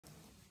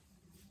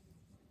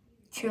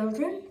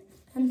Children,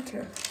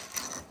 enter.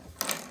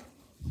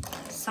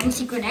 Some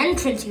secret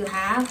entrance you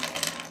have.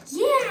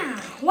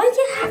 Yeah, why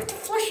do you have to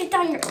flush it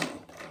down your...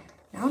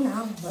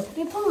 No, let's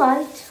be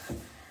polite.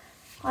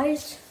 I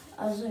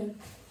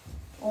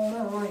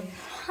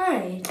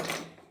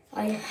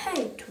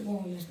hate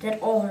ones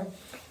that are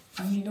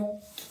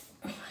not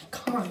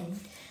kind.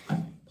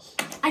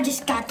 I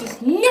just got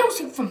this new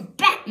suit from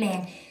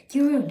Batman.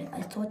 You ruined it.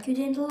 I thought you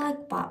didn't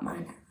like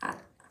Batman. I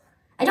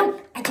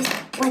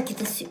just like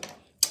the suit.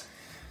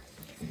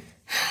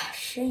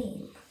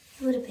 Shame.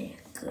 He would have been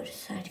a good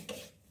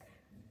sidekick.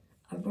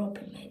 A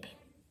Robin, maybe.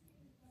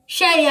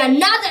 Shady,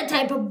 another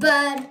type of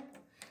bird.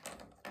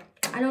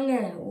 I don't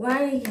get it.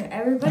 Why,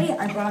 everybody?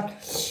 I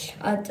brought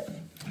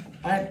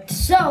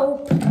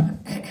soap.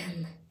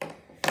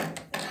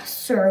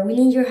 Sir, we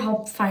need your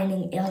help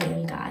finding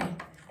alien guy.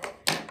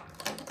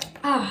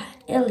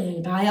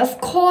 Alien guy. Of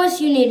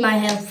course you need my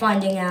help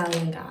finding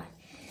alien guy.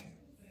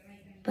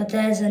 But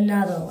there's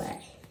another way.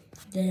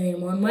 There's only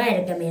one way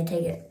to get me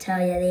to tell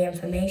you the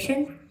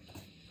information.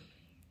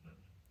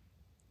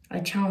 I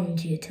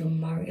challenge you to a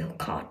Mario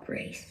Kart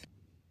race.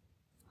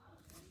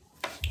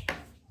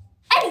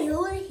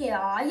 Anywho, here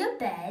are your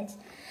beds.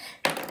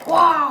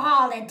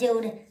 Wow, that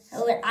dude.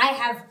 I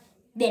have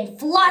been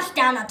flushed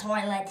down a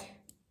toilet.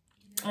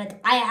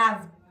 I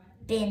have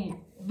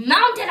been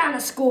mounted on a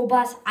school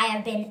bus. I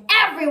have been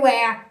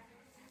everywhere.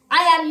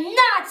 I am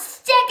not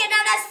sticking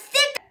on a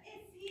stick.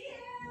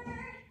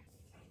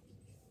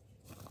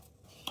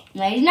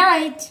 Night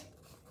night.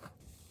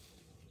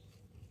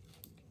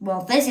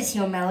 Well, this is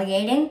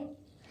humiliating.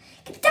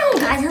 Get down,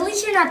 guys. At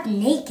least you're not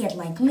naked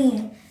like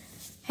me.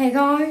 Hey,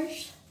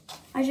 guys.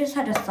 I just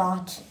had a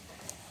thought.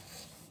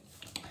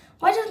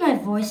 Why does my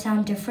voice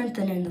sound different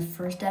than in the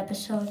first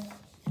episode?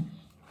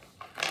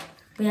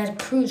 We had a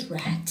cruise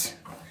rat.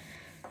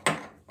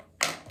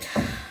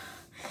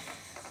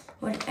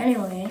 But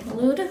anyway,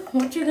 Lud,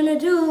 what you gonna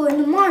do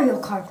in the Mario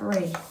Kart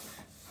race?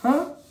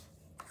 Huh?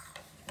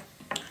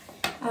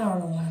 I don't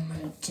know what I'm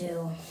gonna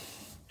do.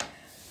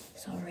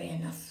 It's already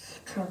enough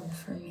trouble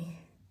for me.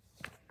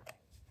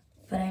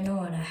 But I know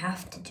what I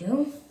have to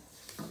do.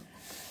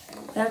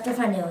 We have to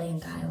find the alien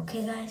guy,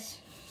 okay, guys?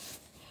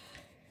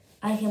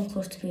 I came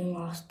close to being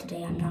lost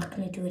today. I'm not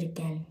gonna do it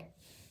again.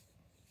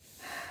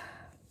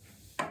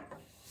 I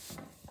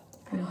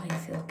know how you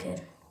feel,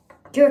 kid.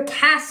 You're a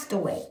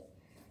castaway.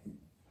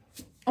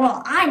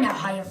 Well, I know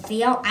how you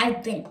feel.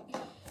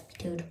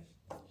 Dude,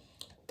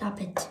 stop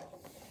it.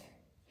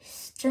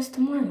 It's just a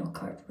Mario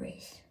Kart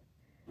race.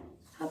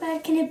 How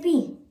bad can it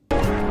be?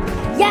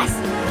 Yes!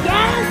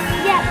 Down!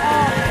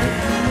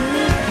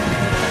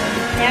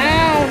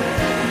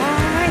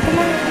 Come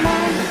on.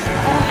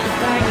 Oh,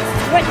 God, it's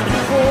sweating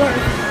forward.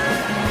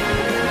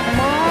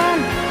 Come on.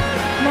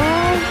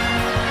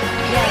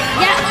 Yeah.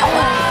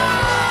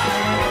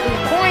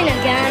 He's going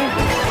again.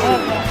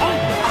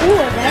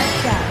 That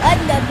shot.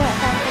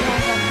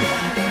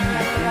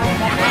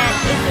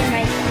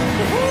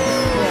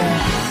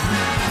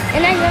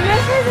 And I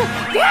remember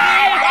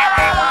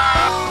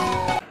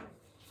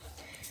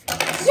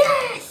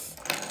Yes!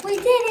 We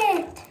did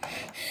it!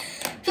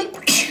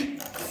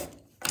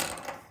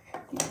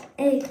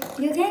 Hey,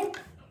 you okay?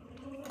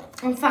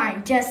 I'm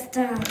fine. Just a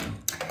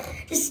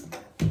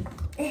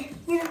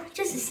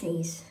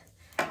sneeze.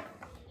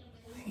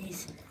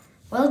 Please.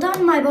 Well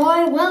done, my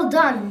boy. Well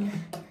done.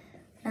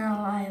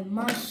 Now I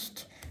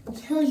must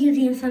tell you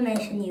the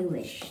information you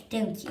wish.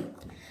 Thank you.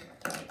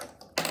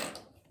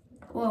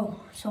 Whoa,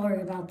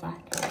 sorry about that.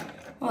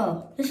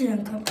 Whoa, this is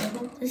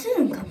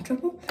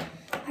uncomfortable.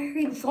 Why are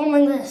you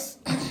filming this?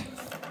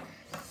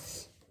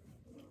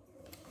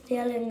 The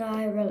alien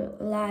guy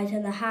relies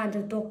on the hand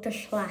of Dr.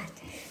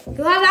 Schlatt.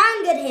 You have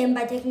angered him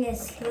by taking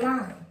his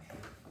slime.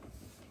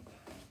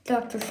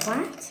 Dr.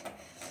 Schlatt?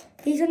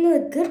 He's one of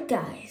the good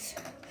guys.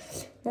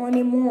 Not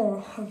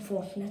anymore,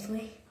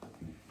 unfortunately.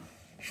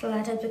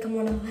 Schlatt has become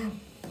one of them.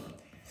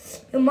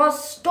 You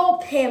must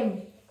stop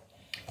him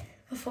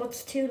before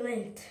it's too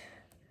late.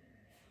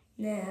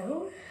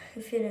 Now,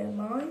 if you don't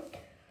mind,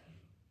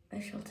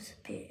 I shall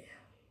disappear.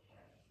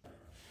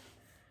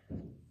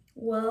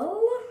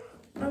 Well,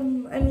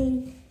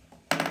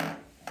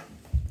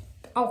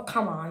 oh,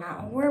 come on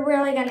now. We're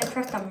really gonna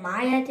trust a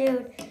Maya,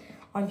 dude?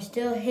 I'm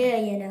still here,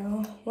 you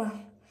know. Well,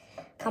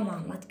 come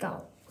on, let's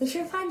go. We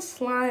should find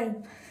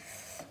slime.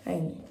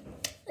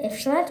 If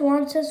Schlatt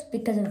wants us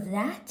because of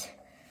that,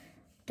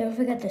 don't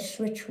forget the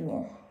switch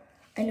rule.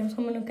 I know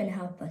someone who can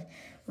help us.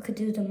 We could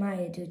do the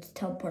Maya dude's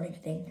teleporting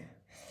thing.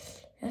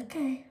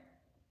 Okay.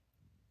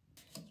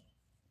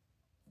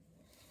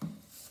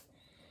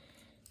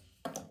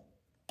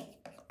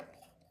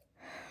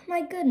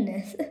 My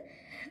goodness.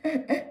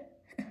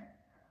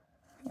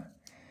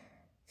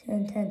 So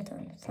intent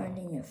on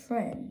finding your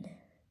friend.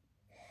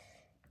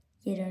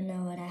 You don't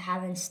know what I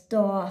have in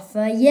store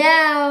for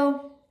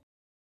you.